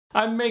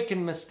I'm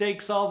making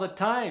mistakes all the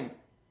time.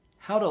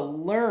 How to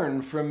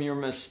learn from your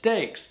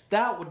mistakes.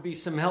 That would be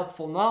some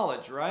helpful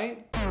knowledge,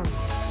 right?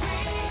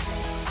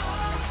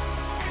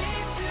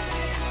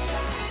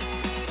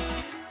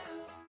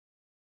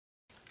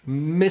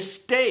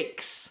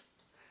 Mistakes.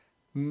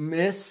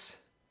 Mistakes.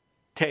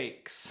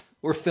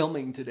 We're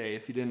filming today,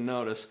 if you didn't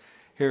notice,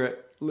 here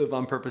at Live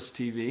on Purpose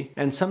TV.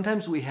 And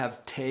sometimes we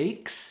have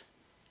takes,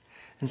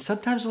 and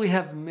sometimes we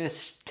have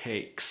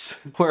mistakes,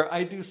 where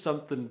I do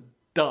something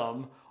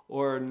dumb,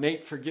 or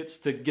Nate forgets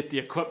to get the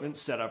equipment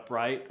set up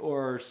right,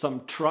 or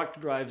some truck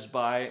drives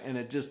by and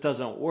it just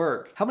doesn't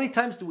work. How many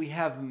times do we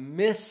have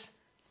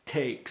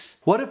mistakes?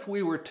 What if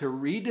we were to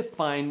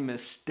redefine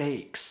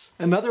mistakes?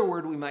 Another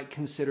word we might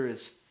consider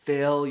is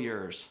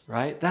failures,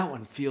 right? That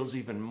one feels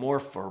even more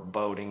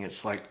foreboding.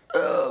 It's like,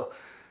 oh,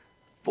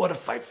 what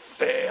if I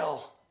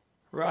fail,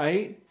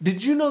 right?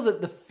 Did you know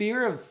that the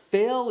fear of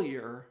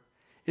failure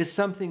is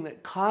something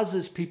that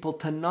causes people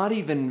to not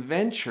even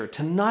venture,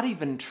 to not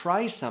even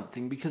try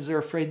something because they're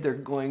afraid they're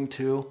going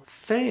to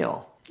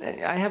fail?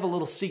 I have a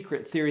little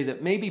secret theory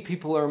that maybe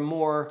people are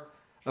more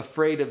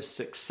afraid of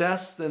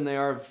success than they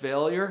are of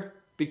failure,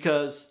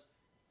 because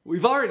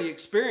we've already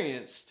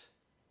experienced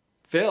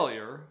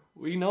failure.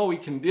 We know we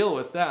can deal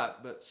with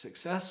that, but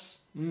success,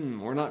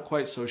 we're not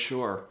quite so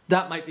sure.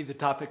 That might be the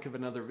topic of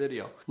another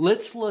video.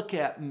 Let's look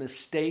at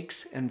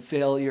mistakes and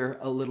failure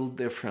a little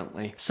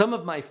differently. Some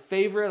of my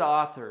favorite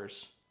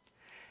authors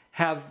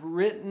have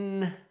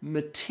written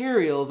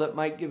material that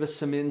might give us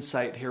some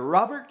insight here.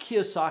 Robert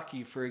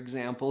Kiyosaki, for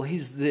example,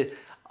 he's the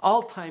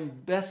all-time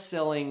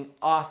best-selling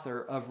author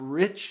of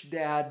Rich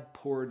Dad,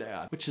 Poor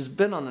Dad, which has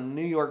been on the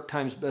New York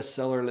Times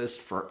bestseller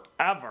list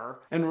forever.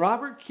 And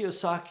Robert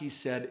Kiyosaki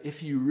said,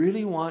 if you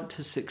really want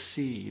to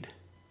succeed,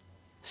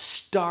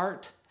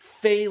 start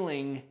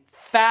failing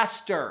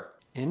faster.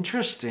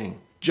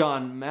 Interesting.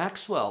 John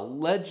Maxwell,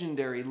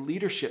 legendary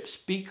leadership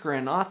speaker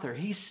and author,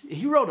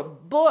 he wrote a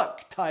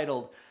book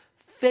titled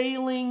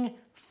Failing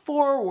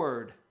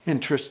Forward.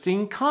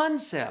 Interesting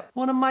concept.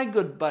 One of my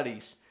good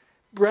buddies,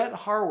 Brett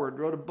Harward,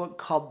 wrote a book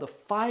called The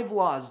 5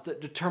 Laws That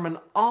Determine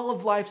All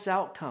of Life's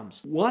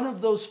Outcomes. One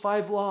of those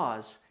 5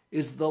 laws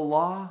is the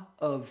law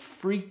of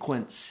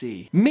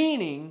frequency,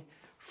 meaning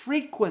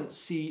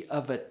frequency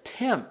of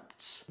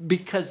attempts,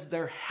 because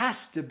there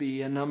has to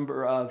be a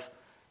number of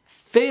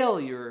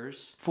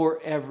failures for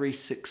every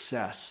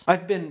success.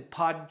 I've been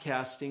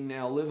podcasting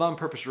now, Live on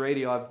Purpose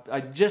Radio. I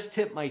just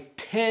hit my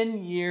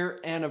 10-year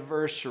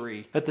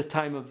anniversary at the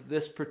time of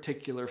this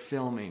particular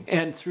filming.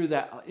 And through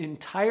that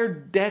entire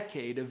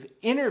decade of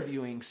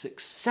interviewing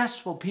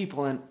successful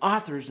people and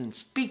authors and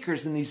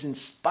speakers and these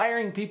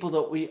inspiring people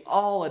that we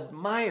all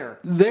admire,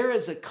 there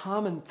is a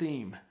common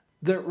theme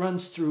that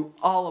runs through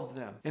all of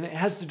them. And it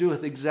has to do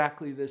with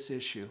exactly this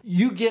issue.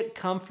 You get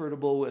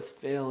comfortable with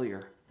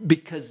failure,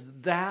 because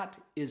that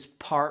is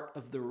part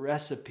of the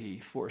recipe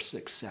for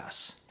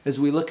success. As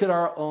we look at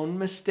our own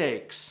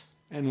mistakes,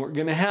 and we're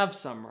going to have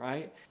some,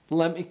 right?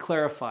 Let me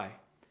clarify.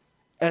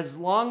 As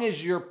long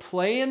as you're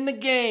playing the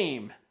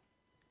game,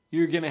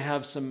 you're going to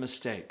have some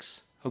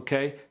mistakes,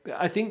 okay?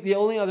 I think the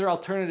only other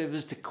alternative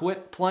is to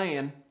quit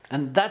playing,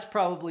 and that's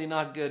probably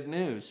not good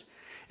news.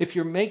 If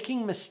you're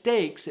making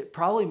mistakes, it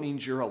probably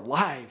means you're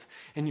alive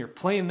and you're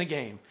playing the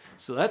game.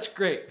 So that's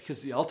great,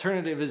 because the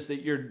alternative is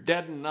that you're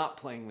dead and not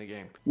playing the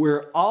game.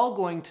 We're all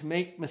going to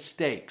make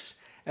mistakes.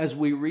 As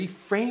we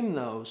reframe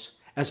those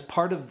as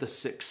part of the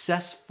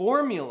success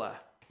formula,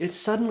 it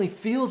suddenly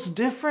feels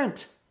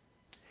different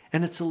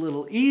and it's a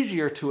little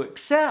easier to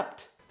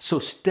accept. So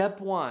step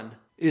 1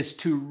 is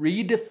to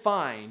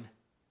redefine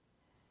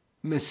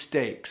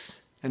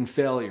mistakes and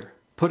failure.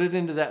 Put it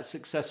into that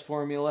success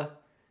formula,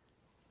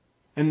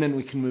 and then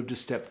we can move to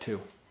step 2.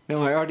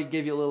 Now, I already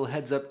gave you a little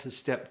heads up to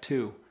step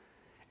 2.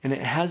 And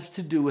it has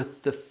to do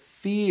with the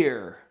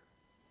fear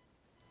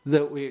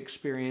that we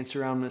experience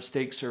around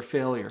mistakes or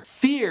failure.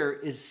 Fear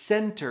is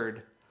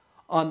centered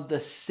on the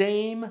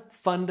same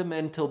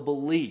fundamental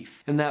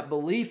belief. And that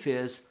belief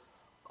is,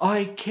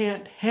 I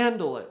can't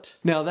handle it.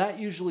 Now, that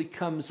usually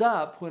comes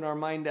up when our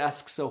mind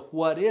asks a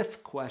what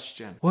if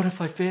question. What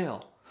if I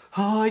fail?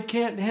 Oh, I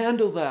can't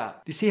handle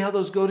that. Do you see how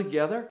those go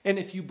together? And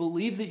if you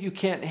believe that you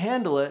can't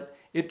handle it,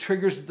 it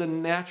triggers the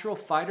natural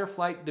fight or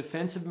flight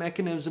defensive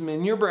mechanism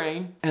in your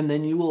brain, and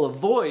then you will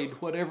avoid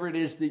whatever it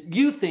is that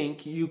you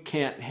think you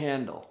can't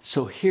handle.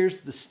 So here's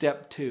the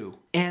step 2.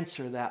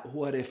 Answer that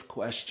what if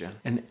question,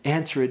 and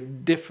answer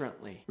it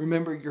differently.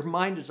 Remember, your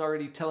mind is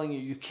already telling you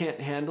you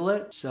can't handle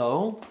it,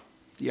 so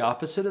the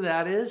opposite of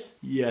that is,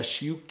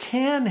 yes, you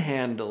can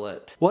handle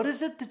it. What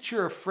is it that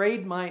you're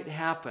afraid might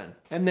happen?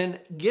 And then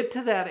get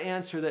to that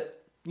answer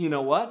that, you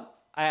know what?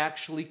 I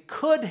actually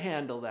could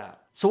handle that.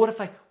 So what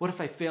if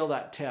I fail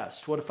that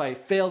test? What if I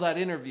fail that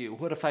interview?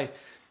 What if I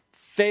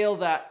fail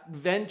that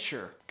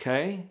venture?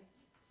 Okay,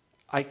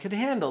 I could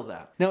handle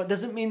that. Now, it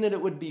doesn't mean that it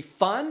would be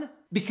fun,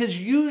 because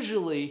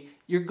usually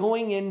you're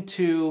going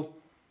into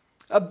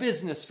a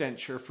business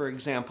venture, for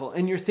example,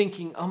 and you're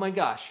thinking, oh my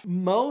gosh,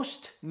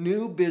 most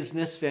new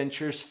business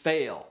ventures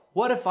fail.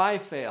 What if I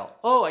fail?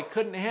 Oh, I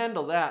couldn't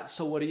handle that.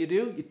 So what do?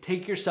 You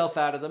take yourself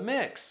out of the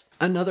mix.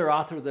 Another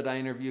author that I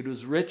interviewed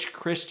was Rich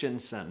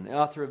Christensen, the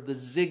author of the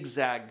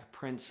Zigzag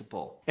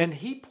Principle. And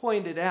he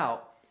pointed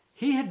out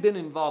he had been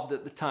involved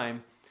at the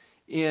time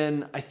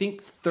in, I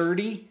think,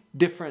 30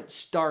 different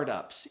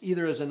startups,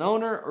 either as an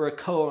owner or a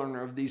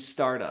co-owner of these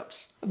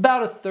startups.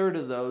 About a third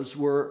of those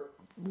were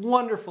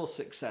wonderful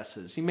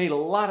successes. He made a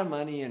lot of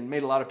money and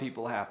made a lot of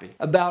people happy.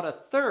 About a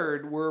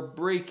third were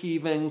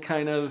break-even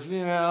kind of,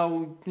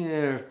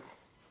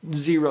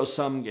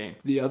 zero-sum game.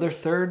 The other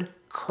third,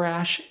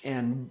 crash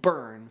and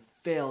burn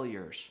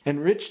failures.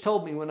 And Rich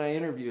told me when I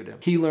interviewed him,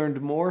 he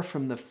learned more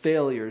from the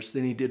failures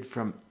than he did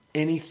from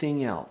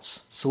anything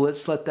else. So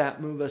let's let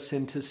that move us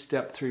into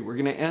step 3. We're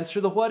going to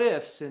answer the what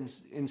ifs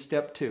in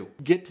step 2.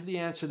 Get to the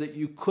answer that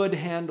you could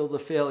handle the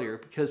failure,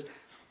 because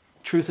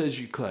truth is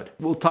you could.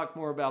 We'll talk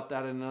more about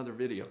that in another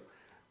video.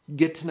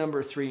 Get to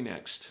number 3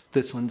 next.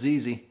 This one's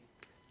easy.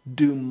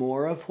 Do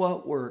more of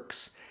what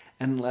works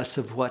and less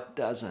of what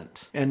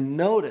doesn't. And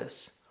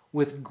notice,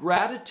 with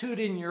gratitude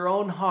in your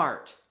own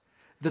heart,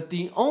 that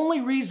the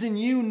only reason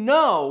you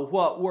know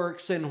what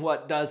works and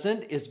what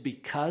doesn't is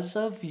because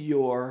of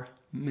your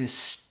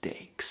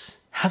mistakes.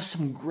 Have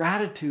some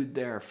gratitude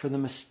there for the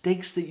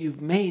mistakes that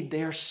you've made.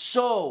 They are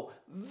so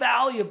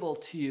valuable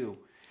to you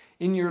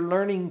in your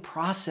learning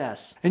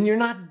process. And you're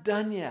not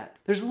done yet.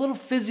 There's a little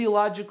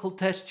physiological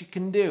test you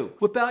can do.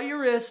 Whip out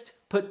your wrist,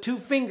 put 2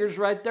 fingers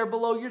right there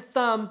below your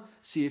thumb.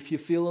 See if you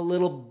feel a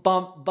little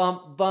bump,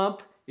 bump,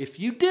 bump. If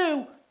you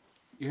do,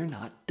 you're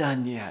not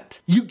done yet.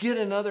 You get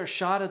another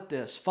shot at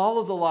this.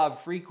 Follow the law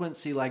of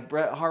frequency like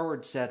Brett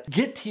Harward said.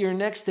 Get to your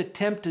next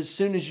attempt as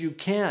soon as you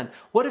can.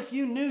 What if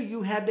you knew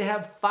you had to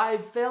have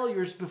 5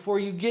 failures before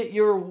you get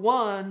your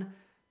 1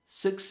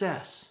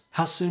 success?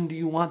 How soon do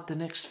you want the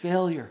next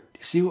failure? Do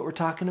you see what we're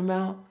talking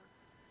about?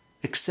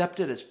 Accept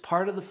it as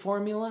part of the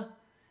formula.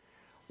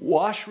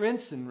 Wash,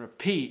 rinse, and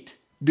repeat.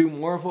 Do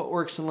more of what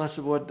works and less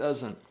of what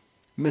doesn't.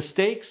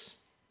 Mistakes,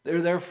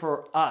 they're there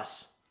for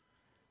us.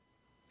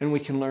 And we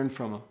can learn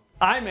from them.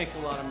 I make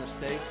a lot of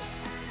mistakes.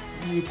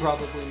 You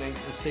probably make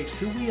mistakes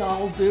too. We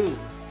all do.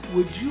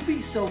 Would you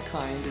be so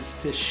kind as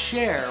to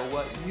share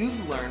what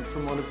you've learned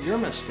from one of your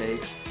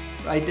mistakes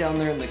right down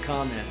there in the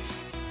comments?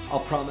 I'll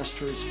promise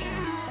to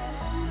respond.